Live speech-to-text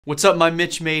What's up, my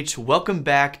Mitch mates? Welcome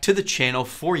back to the channel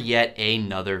for yet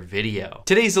another video.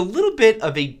 Today's a little bit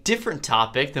of a different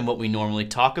topic than what we normally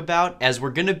talk about, as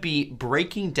we're gonna be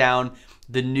breaking down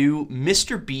the new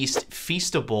MrBeast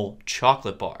Feastable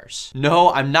chocolate bars.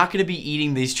 No, I'm not gonna be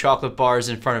eating these chocolate bars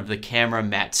in front of the camera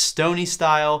Matt Stoney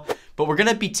style, but we're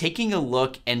gonna be taking a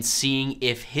look and seeing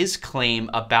if his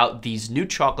claim about these new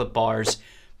chocolate bars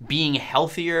being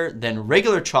healthier than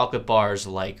regular chocolate bars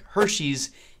like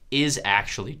Hershey's is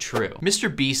actually true.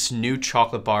 MrBeast's new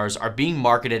chocolate bars are being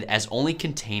marketed as only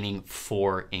containing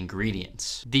 4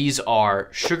 ingredients. These are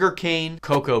sugarcane,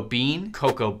 cocoa bean,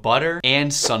 cocoa butter,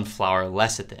 and sunflower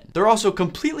lecithin. They're also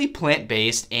completely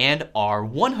plant-based and are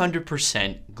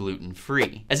 100%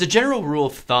 gluten-free. As a general rule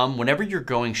of thumb, whenever you're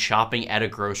going shopping at a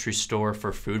grocery store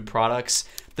for food products,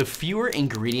 the fewer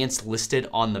ingredients listed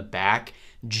on the back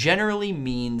generally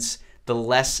means the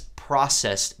less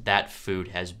processed that food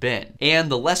has been.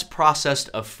 And the less processed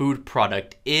a food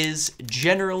product is,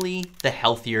 generally, the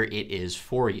healthier it is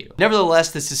for you.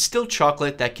 Nevertheless, this is still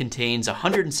chocolate that contains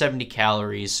 170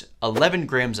 calories, 11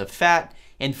 grams of fat,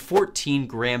 and 14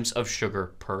 grams of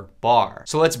sugar per bar.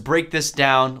 So let's break this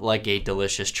down like a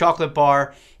delicious chocolate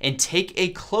bar and take a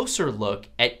closer look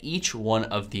at each one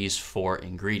of these 4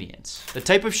 ingredients. The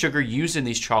type of sugar used in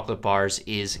these chocolate bars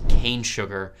is cane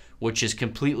sugar, which is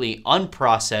completely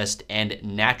unprocessed and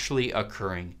naturally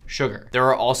occurring sugar. There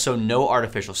are also no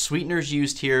artificial sweeteners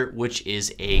used here, which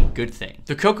is a good thing.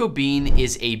 The cocoa bean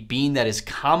is a bean that is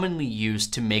commonly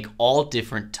used to make all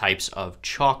different types of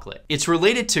chocolate. It's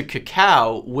related to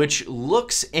cacao, which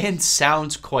looks and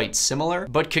sounds quite similar,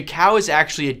 but cacao is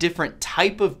actually a different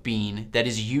type of bean that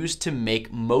is used to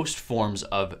make most forms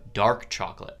of dark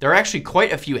chocolate. There are actually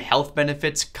quite a few health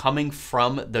benefits coming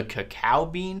from the cacao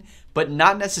bean, but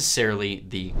not necessarily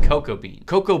the cocoa bean.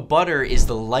 Cocoa butter is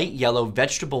the light yellow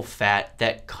vegetable fat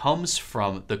that comes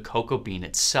from the cocoa bean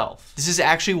itself. This is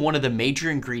actually one of the major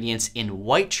ingredients in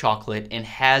white chocolate and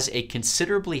has a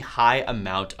considerably high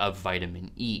amount of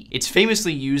vitamin E. It's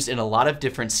famously used in a lot of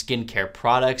different skincare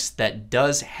products that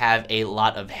does have a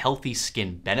lot of healthy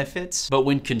skin benefits, but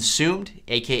when consumed,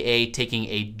 aka taking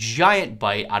a giant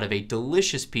bite out of a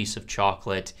delicious piece of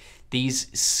chocolate, these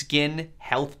skin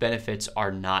health benefits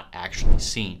are not actually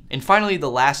seen. And finally,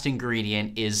 the last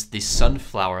ingredient is the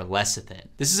sunflower lecithin.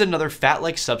 This is another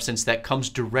fat-like substance that comes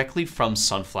directly from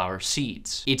sunflower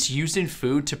seeds. It's used in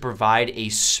food to provide a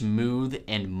smooth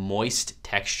and moist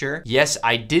texture. Yes,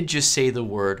 I did just say the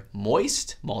word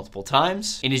moist multiple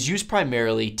times, and is used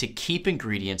primarily to keep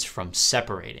ingredients from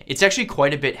separating. It's actually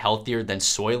quite a bit healthier than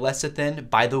soy lecithin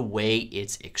by the way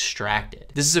it's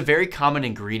extracted. This is a very common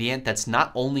ingredient that's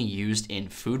not only used in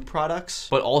food products,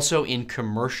 but also in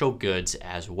commercial goods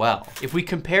as well. If we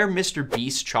compare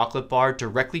MrBeast's chocolate bar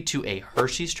directly to a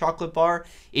Hershey's chocolate bar,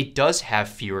 it does have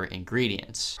fewer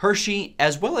ingredients. Hershey,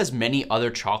 as well as many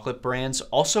other chocolate brands,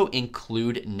 also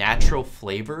include natural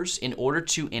flavors in order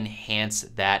to enhance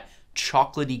that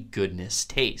chocolatey goodness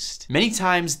taste. Many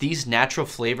times these natural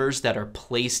flavors that are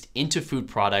placed into food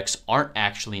products aren't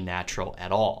actually natural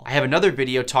at all. I have another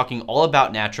video talking all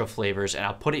about natural flavors, and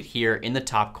I'll put it here in the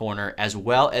top corner as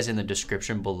well as in the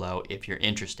description below if you're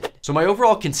interested. So my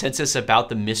overall consensus about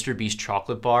the MrBeast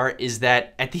chocolate bar is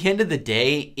that at the end of the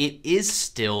day, it is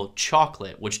still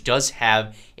chocolate, which does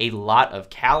have a lot of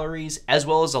calories as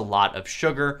well as a lot of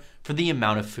sugar for the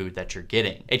amount of food that you're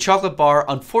getting. A chocolate bar,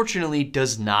 unfortunately,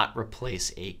 does not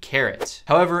replace a carrot.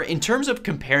 However, in terms of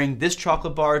comparing this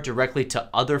chocolate bar directly to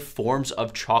other forms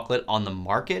of chocolate on the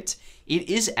market, it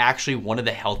is actually one of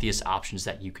the healthiest options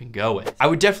that you can go with. I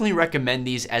would definitely recommend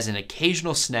these as an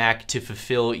occasional snack to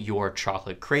fulfill your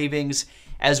chocolate cravings,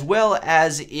 as well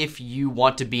as if you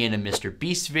want to be in a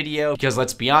MrBeast video, because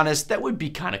let's be honest, that would be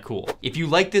kind of cool. If you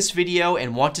like this video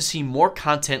and want to see more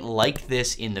content like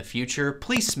this in the future,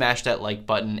 please smash that like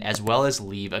button as well as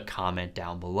leave a comment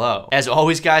down below. As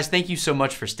always, guys, thank you so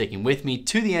much for sticking with me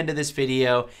to the end of this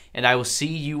video, and I will see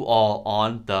you all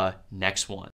on the next one.